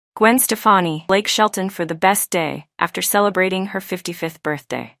Gwen Stefani, Blake Shelton for the best day after celebrating her 55th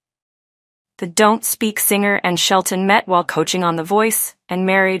birthday. The Don't Speak singer and Shelton met while coaching on The Voice and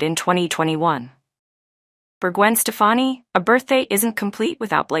married in 2021. For Gwen Stefani, a birthday isn't complete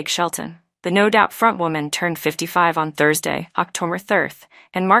without Blake Shelton. The No Doubt frontwoman turned 55 on Thursday, October 3rd,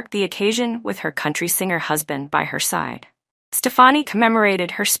 and marked the occasion with her country singer husband by her side. Stefani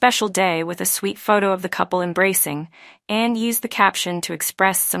commemorated her special day with a sweet photo of the couple embracing and used the caption to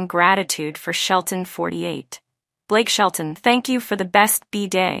express some gratitude for Shelton, 48. Blake Shelton, thank you for the best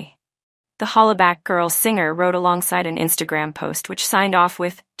B-day. The Hollaback Girl singer wrote alongside an Instagram post which signed off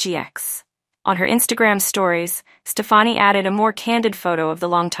with GX. On her Instagram stories, Stefani added a more candid photo of the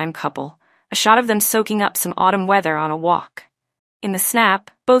longtime couple, a shot of them soaking up some autumn weather on a walk. In the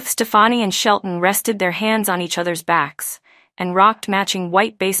snap, both Stefani and Shelton rested their hands on each other's backs and rocked matching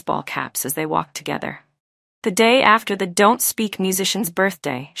white baseball caps as they walked together. The day after the Don't Speak musician's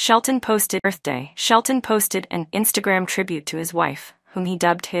birthday, Shelton posted an Instagram tribute to his wife, whom he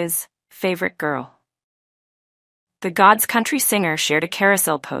dubbed his favorite girl. The God's country singer shared a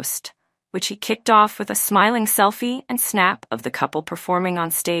carousel post, which he kicked off with a smiling selfie and snap of the couple performing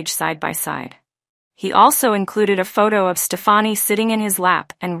on stage side by side. He also included a photo of Stefani sitting in his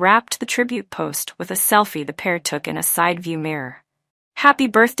lap and wrapped the tribute post with a selfie the pair took in a side view mirror. Happy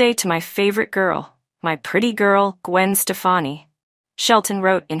birthday to my favorite girl, my pretty girl, Gwen Stefani, Shelton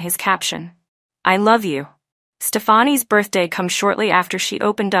wrote in his caption. I love you. Stefani's birthday comes shortly after she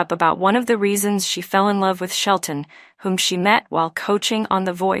opened up about one of the reasons she fell in love with Shelton, whom she met while coaching on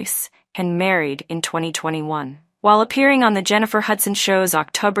The Voice and married in 2021. While appearing on the Jennifer Hudson Show's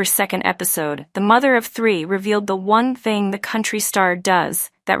October 2nd episode, the mother of three revealed the one thing the country star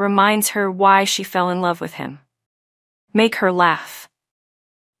does that reminds her why she fell in love with him. Make her laugh.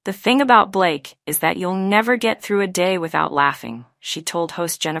 The thing about Blake is that you'll never get through a day without laughing, she told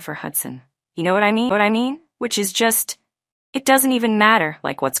host Jennifer Hudson. You know what I mean? Which is just, it doesn't even matter,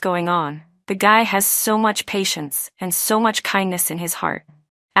 like what's going on. The guy has so much patience and so much kindness in his heart.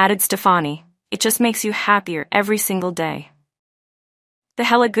 Added Stefani. It just makes you happier every single day. The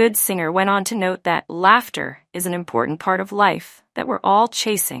Hella Good singer went on to note that laughter is an important part of life that we're all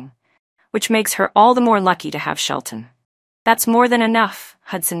chasing, which makes her all the more lucky to have Shelton. That's more than enough,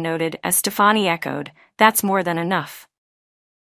 Hudson noted as Stefani echoed, that's more than enough.